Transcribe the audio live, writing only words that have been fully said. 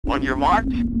On your mark,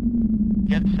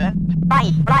 get set.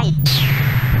 Right.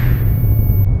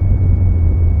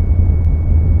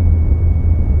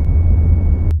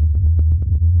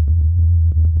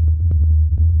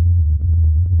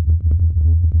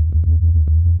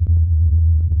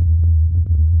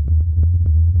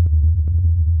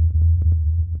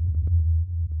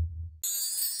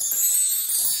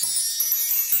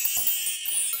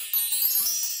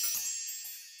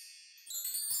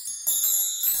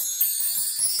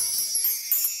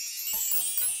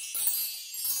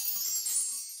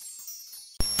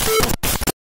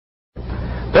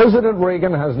 President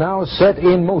Reagan has now set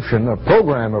in motion a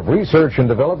program of research and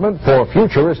development for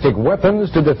futuristic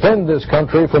weapons to defend this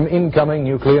country from incoming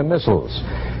nuclear missiles.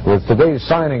 With today's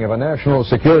signing of a national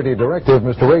security directive,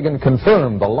 Mr. Reagan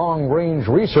confirmed the long-range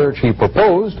research he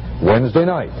proposed Wednesday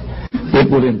night. It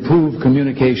will improve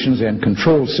communications and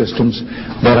control systems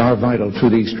that are vital to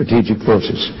these strategic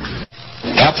forces.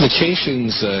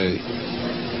 Applications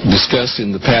discussed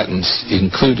in the patents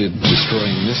included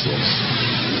destroying missiles.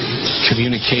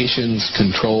 Communications,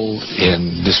 control,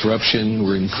 and disruption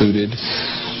were included.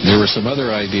 There were some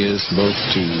other ideas, both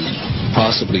to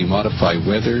possibly modify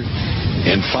weather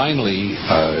and finally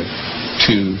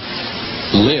to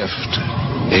lift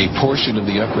a portion of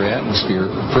the upper atmosphere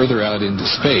further out into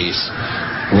space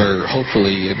where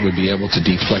hopefully it would be able to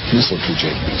deflect missile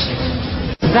trajectories.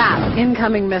 Zap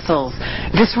incoming missiles,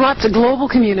 disrupt global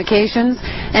communications,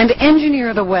 and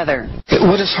engineer the weather.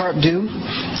 What does Haarp do?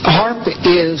 Haarp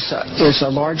is a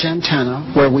large antenna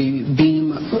where we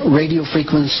beam radio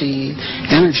frequency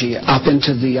energy up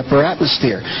into the upper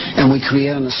atmosphere, and we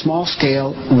create on a small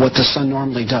scale what the sun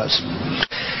normally does.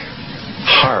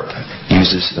 Haarp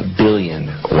uses 1 billion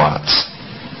watts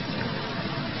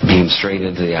beamed straight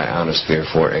into the ionosphere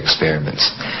for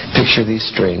experiments. Picture these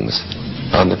strings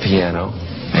on the piano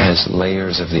as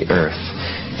layers of the earth.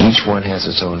 Each one has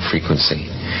its own frequency.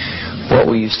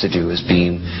 What we used to do is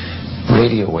beam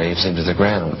radio waves into the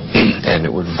ground, and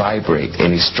it would vibrate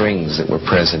any strings that were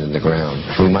present in the ground.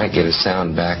 We might get a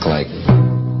sound back like,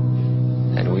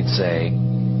 and we'd say,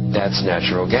 that's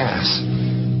natural gas.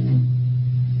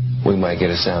 We might get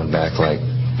a sound back like,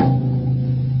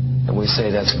 and we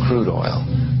say that's crude oil.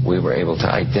 We were able to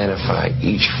identify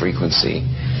each frequency.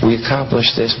 We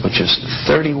accomplished this with just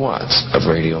 30 watts of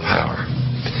radio power.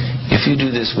 If you do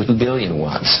this with 1 billion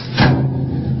watts,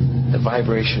 the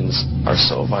vibrations are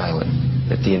so violent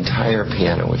that the entire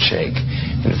piano would shake.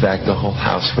 In fact, the whole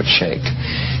house would shake.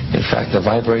 In fact, the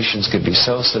vibrations could be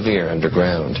so severe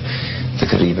underground that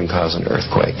could even cause an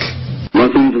earthquake.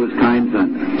 Los Angeles Times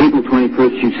on April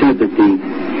 21st, you said that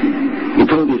you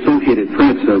told the Associated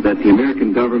Press that the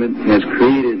American government has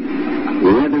created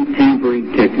weather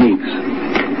tampering techniques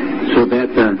so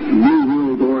that the New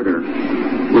World Order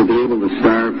will be able to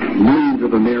starve millions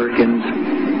of Americans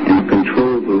and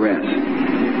control the rest.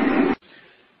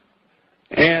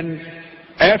 And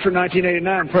after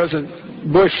 1989, President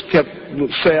Bush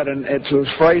said, and it's a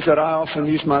phrase that I often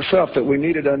use myself, that we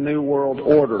needed a new world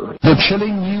order. The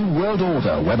chilling new world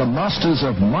order where the masters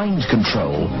of mind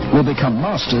control will become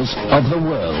masters of the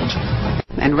world.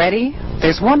 And ready?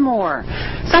 There's one more.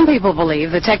 Some people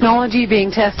believe the technology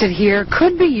being tested here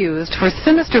could be used for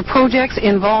sinister projects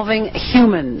involving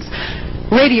humans.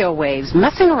 Radio waves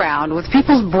messing around with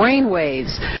people's brain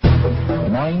waves.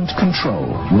 Mind control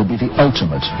will be the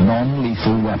ultimate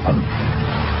non-lethal weapon.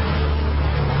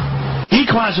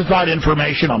 Declassified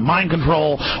information on mind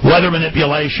control, weather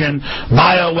manipulation,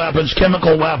 bioweapons,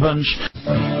 chemical weapons.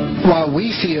 While we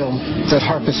feel that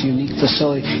Haarp is a unique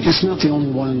facility, it's not the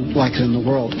only one like it in the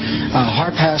world.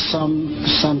 Haarp has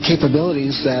some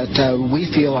capabilities that we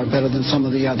feel are better than some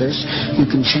of the others. You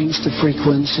can change the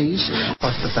frequencies.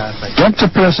 Dr.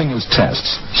 Persinger's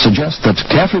tests suggest that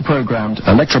carefully programmed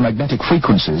electromagnetic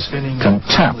frequencies can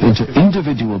tap into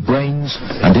individual brains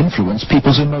and influence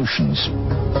people's emotions.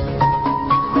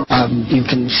 You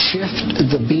can shift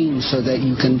the beam so that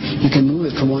you can move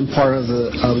it from one part of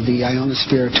the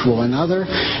ionosphere to another,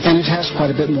 and it has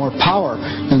quite a bit more power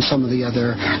than some of the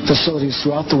other facilities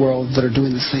throughout the world that are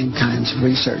doing the same kinds of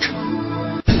research.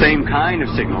 The same kind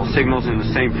of signals in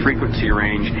the same frequency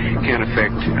range can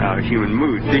affect human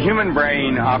mood. The human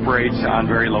brain operates on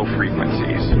very low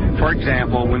frequencies. For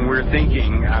example, when we're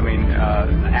thinking,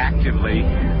 actively,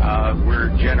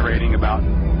 we're generating about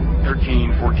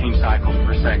 13, 14 cycles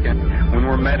per second. When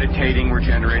we're meditating, we're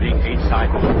generating 8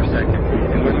 cycles per second.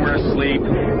 And when we're asleep,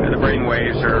 the brain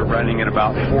waves are running at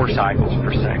about 4 cycles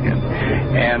per second.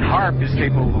 And Haarp is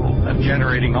capable of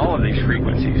generating all of these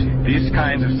frequencies. These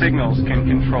kinds of signals can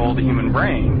control the human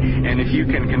brain. And if you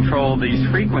can control these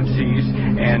frequencies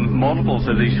and multiples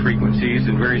of these frequencies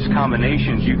in various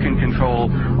combinations, you can control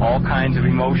all kinds of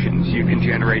emotions. You can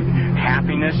generate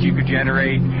happiness, you can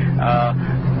generate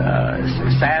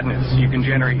sadness, you can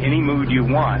generate any mood you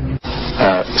want.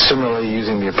 Similarly,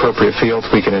 using the appropriate fields,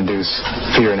 we can induce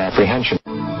fear and apprehension.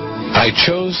 I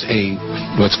chose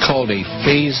what's called a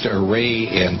phased array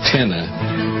antenna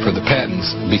for the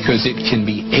patents because it can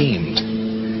be aimed.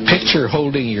 Picture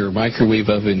holding your microwave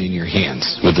oven in your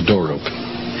hands with the door open.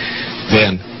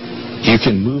 Then you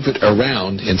can move it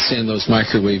around and send those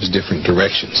microwaves different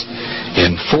directions.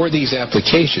 And for these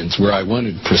applications where I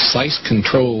wanted precise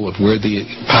control of where the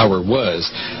power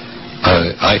was,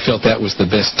 I felt that was the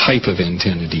best type of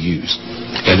antenna to use.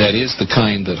 And that is the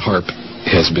kind that Haarp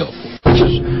has built. Which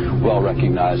is well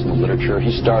recognized in the literature.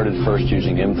 He started first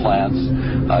using implants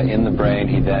in the brain.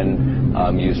 He then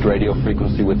used radio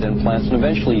frequency with implants, and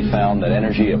eventually he found that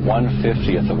energy at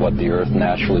 1/50th of what the Earth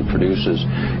naturally produces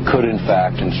could, in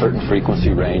fact, in certain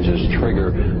frequency ranges,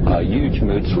 trigger huge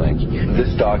mood swings. This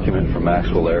document from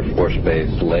Maxwell Air Force Base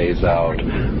lays out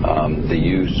the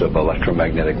use of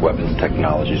electromagnetic weapons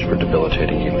technologies for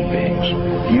debilitating human beings.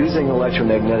 Using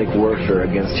electromagnetic warfare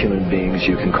against human beings,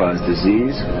 you can cause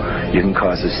disease, you can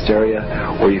cause hysteria,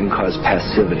 or you can cause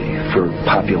passivity for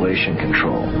population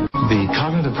control. The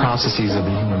cognitive processes of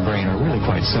the human brain are really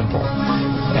quite simple.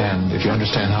 And if you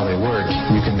understand how they work,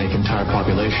 you can make entire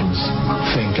populations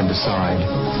think and decide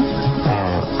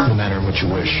the manner in which you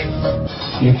wish.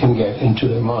 You can get into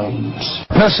their minds.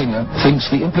 Persinger thinks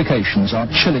the implications are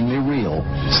chillingly real.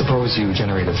 Suppose you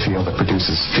generate a field that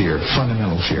produces fear,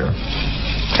 fundamental fear,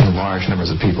 in large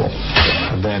numbers of people.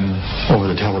 And then over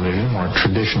the television, more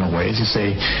traditional ways, you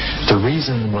say, the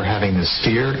reason we're having this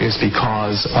fear is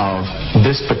because of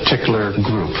this particular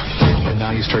group. And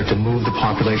now you start to move the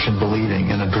population believing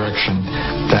in a direction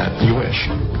that you wish.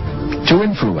 To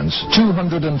influence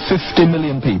 250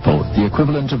 million people, the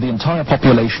equivalent of the entire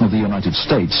population of the United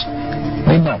States,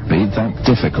 may not be that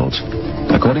difficult.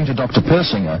 According to Dr.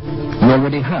 Persinger, we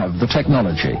already have the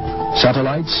technology,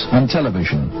 satellites and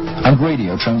television and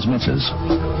radio transmitters.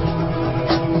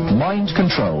 Mind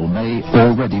control may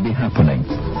already be happening.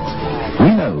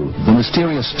 We know the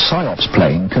mysterious PSYOPs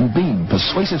plane can beam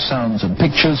persuasive sounds and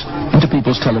pictures into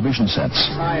people's television sets.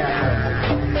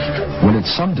 Will it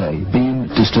someday beam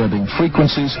disturbing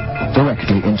frequencies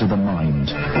directly into the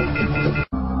mind?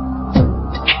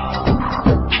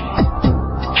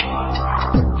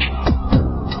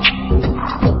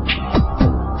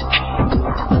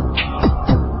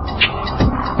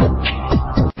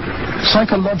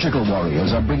 Psychological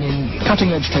warriors are bringing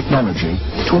cutting-edge technology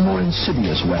to a more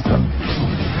insidious weapon: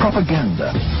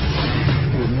 propaganda.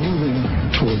 We're moving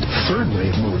toward the third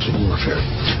wave modes of warfare,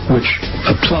 which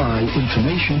apply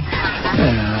information,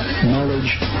 knowledge,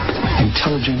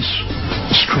 intelligence,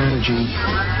 strategy,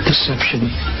 deception,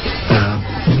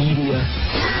 media,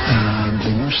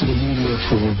 the use of the media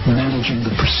for managing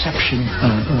the perception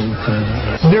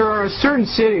of... There are certain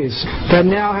cities that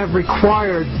now have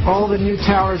required all the new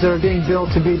towers that are being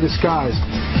built to be disguised.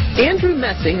 Andrew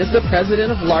Messing is the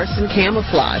president of Larson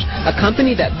Camouflage, a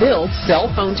company that builds cell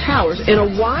phone towers in a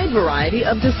wide variety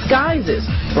of disguises,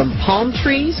 from palm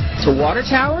trees to water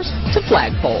towers to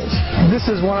flagpoles. This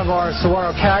is one of our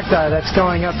saguaro cacti that's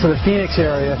going up to the Phoenix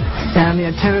area, and the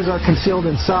antennas are concealed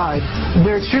inside.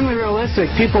 They're extremely realistic.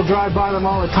 People drive by them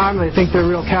all the time and they think they're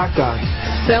real cacti.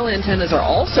 Cell antennas are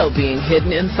also being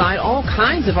hidden inside all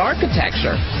kinds of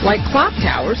architecture, like clock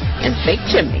towers and fake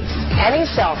chimneys. Any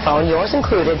cell phone, yours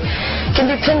included,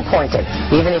 can be pinpointed,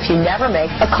 even if you never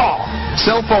make a call.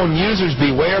 Cell phone users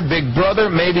beware, Big Brother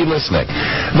may be listening.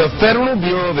 The Federal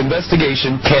Bureau of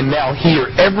Investigation can now hear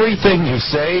everything you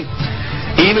say,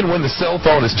 even when the cell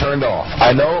phone is turned off.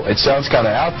 I know it sounds kind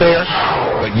of out there,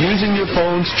 but using your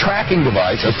phone's tracking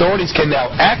device, authorities can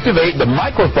now activate the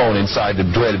microphone inside the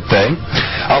dreaded thing,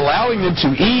 allowing them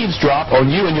to eavesdrop on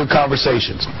you and your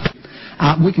conversations.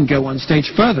 We can go one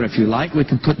stage further if you like. We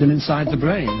can put them inside the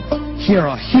brain. Here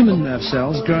are human nerve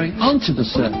cells growing onto the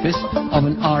surface of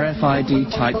an RFID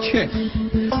type chip.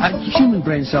 Human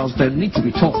brain cells don't need to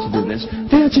be taught to do this.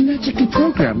 They are genetically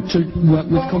programmed to work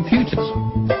with computers.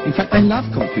 In fact, they love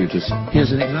computers.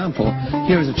 Here's an example.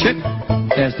 Here is a chip.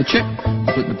 There's the chip.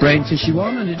 You put the brain tissue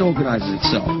on and it organizes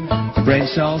itself. The brain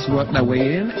cells work their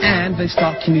way in and they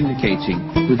start communicating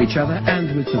with each other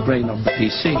and with the brain of the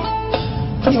PC.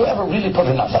 Have you ever really put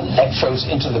enough electrodes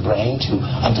into the brain to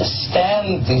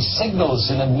understand these signals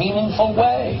in a meaningful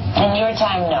way? In your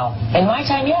time, no. In my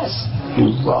time, yes. You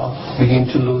begin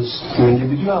to lose your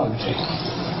individuality.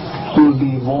 You will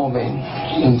be evolving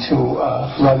into a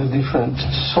rather different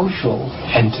social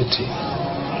entity.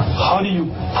 How do you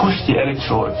push the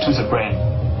electrode to the brain?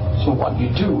 So what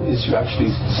you do is you actually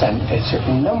send a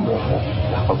certain number of them.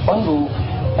 You have a bundle,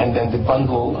 and then the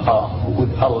bundle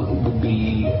would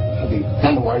be, the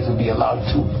nanowires would be allowed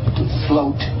to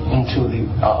float into the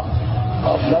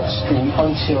bloodstream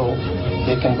until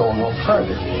they can go no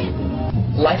further.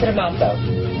 Like it or not, though,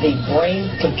 the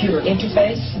brain-computer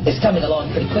interface is coming along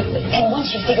pretty quickly. And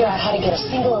once you figure out how to get a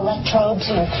single electrode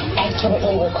to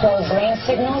accurately record brain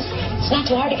signals, it's not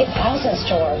too hard to get thousands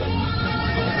to work.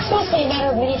 It's mostly a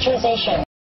matter of miniaturization.